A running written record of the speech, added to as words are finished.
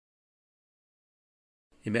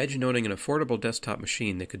Imagine owning an affordable desktop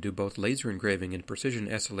machine that could do both laser engraving and precision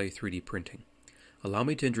SLA 3D printing. Allow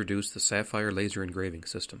me to introduce the SafFire laser engraving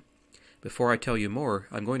system. Before I tell you more,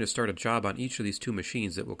 I'm going to start a job on each of these two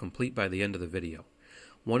machines that will complete by the end of the video.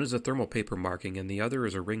 One is a thermal paper marking and the other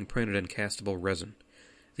is a ring printed and castable resin.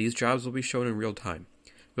 These jobs will be shown in real time.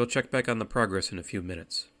 We'll check back on the progress in a few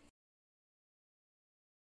minutes.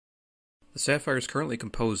 The SafFire is currently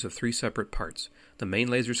composed of three separate parts: the main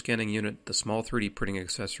laser scanning unit, the small 3D printing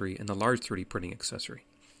accessory, and the large 3D printing accessory.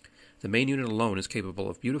 The main unit alone is capable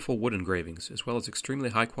of beautiful wood engravings, as well as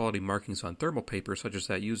extremely high-quality markings on thermal paper such as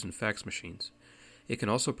that used in fax machines. It can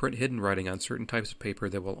also print hidden writing on certain types of paper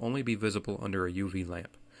that will only be visible under a UV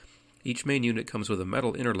lamp. Each main unit comes with a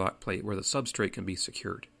metal interlock plate where the substrate can be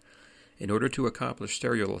secured. In order to accomplish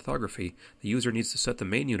stereolithography, the user needs to set the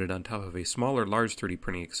main unit on top of a smaller large 3D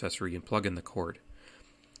printing accessory and plug in the cord.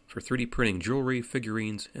 For 3D printing jewelry,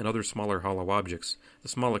 figurines, and other smaller hollow objects, the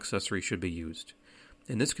small accessory should be used.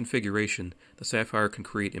 In this configuration, the SafFire can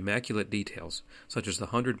create immaculate details, such as the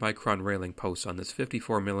 100-micron railing posts on this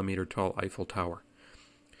 54mm tall Eiffel Tower.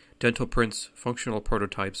 Dental prints, functional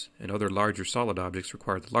prototypes, and other larger solid objects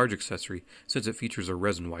require the large accessory since it features a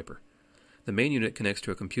resin wiper. The main unit connects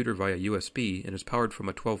to a computer via USB and is powered from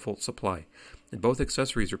a 12-volt supply, and both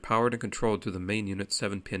accessories are powered and controlled through the main unit's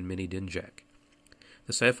 7-pin mini-DIN jack.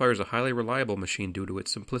 The SafFire is a highly reliable machine due to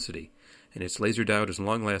its simplicity, and its laser diode is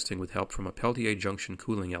long-lasting with help from a Peltier junction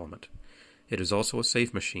cooling element. It is also a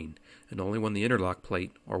safe machine, and only when the interlock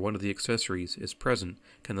plate, or one of the accessories, is present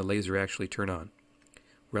can the laser actually turn on.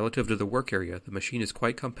 Relative to the work area, the machine is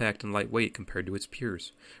quite compact and lightweight compared to its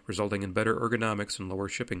peers, resulting in better ergonomics and lower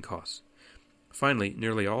shipping costs. Finally,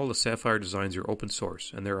 nearly all the SafFire designs are open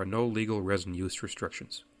source, and there are no legal resin use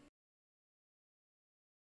restrictions.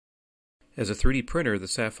 As a 3D printer, the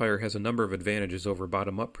SafFire has a number of advantages over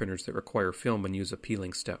bottom-up printers that require film and use a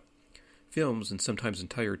peeling step. Films, and sometimes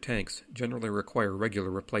entire tanks, generally require regular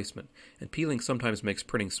replacement, and peeling sometimes makes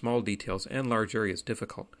printing small details and large areas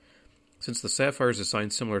difficult. Since the SafFire is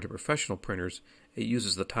designed similar to professional printers, it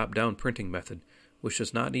uses the top-down printing method, which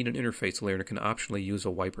does not need an interface layer and can optionally use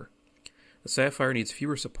a wiper. The SafFire needs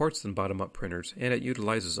fewer supports than bottom-up printers, and it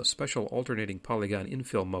utilizes a special alternating polygon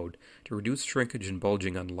infill mode to reduce shrinkage and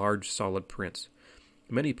bulging on large, solid prints.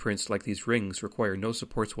 Many prints, like these rings, require no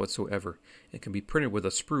supports whatsoever and can be printed with a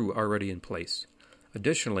sprue already in place.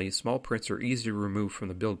 Additionally, small prints are easy to remove from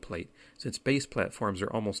the build plate, since base platforms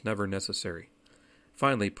are almost never necessary.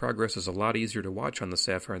 Finally, progress is a lot easier to watch on the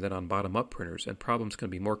SafFire than on bottom-up printers, and problems can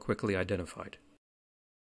be more quickly identified.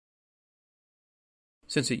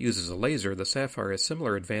 Since it uses a laser, the SafFire has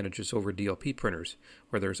similar advantages over DLP printers,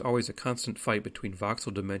 where there is always a constant fight between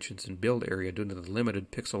voxel dimensions and build area due to the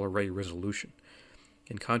limited pixel array resolution.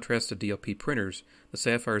 In contrast to DLP printers, the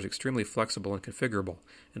SafFire is extremely flexible and configurable,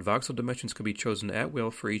 and voxel dimensions can be chosen at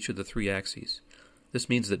will for each of the three axes. This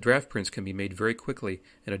means that draft prints can be made very quickly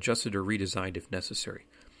and adjusted or redesigned if necessary.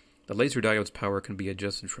 The laser diode's power can be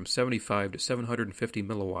adjusted from 75 to 750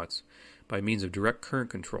 milliwatts by means of direct current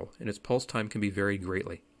control, and its pulse time can be varied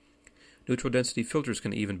greatly. Neutral density filters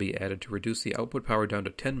can even be added to reduce the output power down to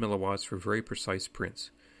 10 milliwatts for very precise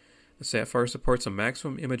prints. The SafFire supports a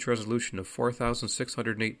maximum image resolution of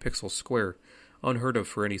 4,608 pixels square, unheard of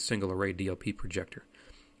for any single-array DLP projector.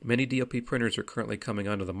 Many DLP printers are currently coming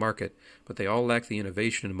onto the market, but they all lack the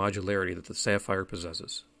innovation and modularity that the SafFire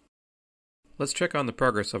possesses. Let's check on the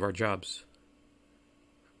progress of our jobs.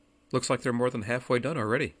 Looks like they're more than halfway done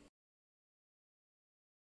already.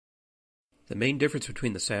 The main difference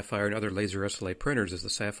between the SafFire and other laser SLA printers is the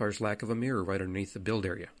SafFire's lack of a mirror right underneath the build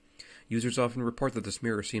area. Users often report that this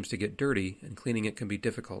mirror seems to get dirty, and cleaning it can be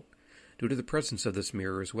difficult. Due to the presence of this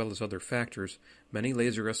mirror as well as other factors, many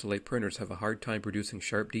laser SLA printers have a hard time producing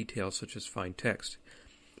sharp details such as fine text.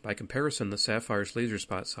 By comparison, the SafFire's laser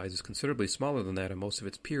spot size is considerably smaller than that of most of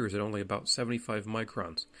its peers at only about 75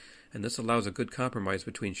 microns, and this allows a good compromise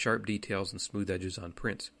between sharp details and smooth edges on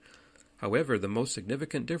prints. However, the most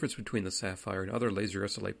significant difference between the SafFire and other laser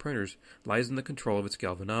SLA printers lies in the control of its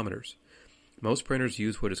galvanometers. Most printers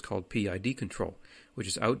use what is called PID control, which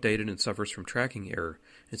is outdated and suffers from tracking error,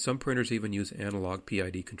 and some printers even use analog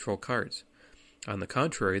PID control cards. On the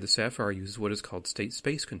contrary, the SafFire uses what is called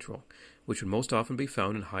state-space control, which would most often be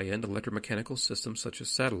found in high-end electromechanical systems such as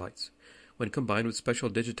satellites. When combined with special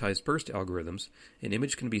digitized burst algorithms, an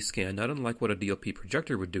image can be scanned not unlike what a DLP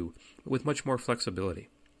projector would do, but with much more flexibility.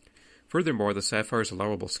 Furthermore, the SafFire's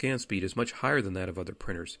allowable scan speed is much higher than that of other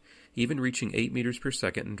printers, even reaching 8 meters per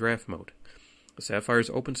second in draft mode. The SafFire's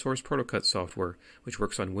open-source ProtoCut software, which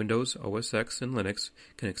works on Windows, OS X, and Linux,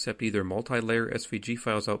 can accept either multi-layer SVG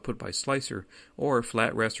files output by slicer or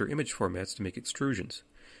flat raster image formats to make extrusions.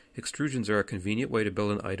 Extrusions are a convenient way to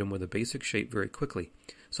build an item with a basic shape very quickly,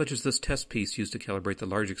 such as this test piece used to calibrate the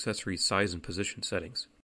large accessory's size and position settings.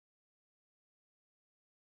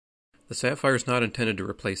 The SafFire is not intended to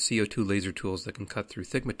replace CO2 laser tools that can cut through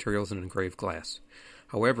thick materials and engrave glass.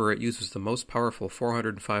 However, it uses the most powerful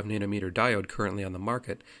 405nm diode currently on the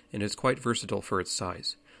market and is quite versatile for its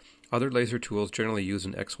size. Other laser tools generally use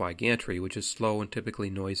an XY gantry, which is slow and typically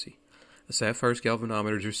noisy. The SafFire's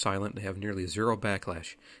galvanometers are silent and have nearly zero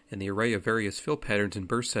backlash, and the array of various fill patterns and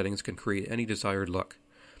burst settings can create any desired look.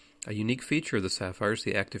 A unique feature of the SafFire is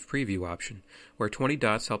the active preview option, where 20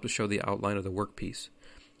 dots help to show the outline of the workpiece.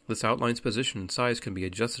 This outline's position and size can be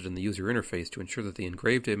adjusted in the user interface to ensure that the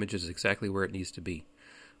engraved image is exactly where it needs to be.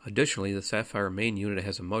 Additionally, the SafFire main unit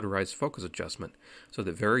has a motorized focus adjustment, so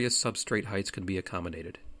that various substrate heights can be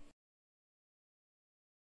accommodated.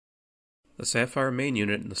 The SafFire main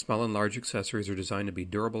unit and the small and large accessories are designed to be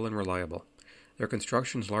durable and reliable. Their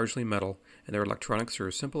construction is largely metal, and their electronics are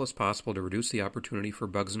as simple as possible to reduce the opportunity for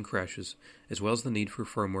bugs and crashes, as well as the need for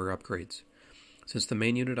firmware upgrades. Since the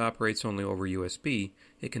main unit operates only over USB,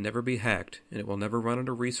 it can never be hacked, and it will never run out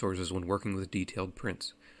of resources when working with detailed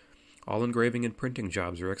prints. All engraving and printing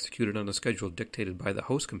jobs are executed on a schedule dictated by the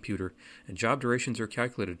host computer, and job durations are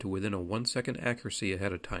calculated to within a 1-second accuracy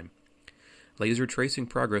ahead of time. Laser tracing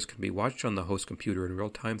progress can be watched on the host computer in real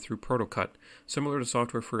time through ProtoCut, similar to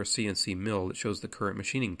software for a CNC mill that shows the current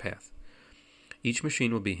machining path. Each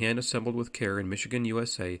machine will be hand-assembled with care in Michigan,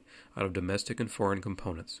 USA, out of domestic and foreign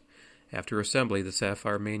components. After assembly, the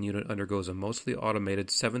SafFire main unit undergoes a mostly automated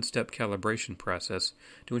 7-step calibration process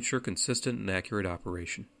to ensure consistent and accurate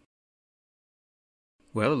operation.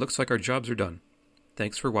 Well, it looks like our jobs are done.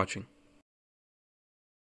 Thanks for watching.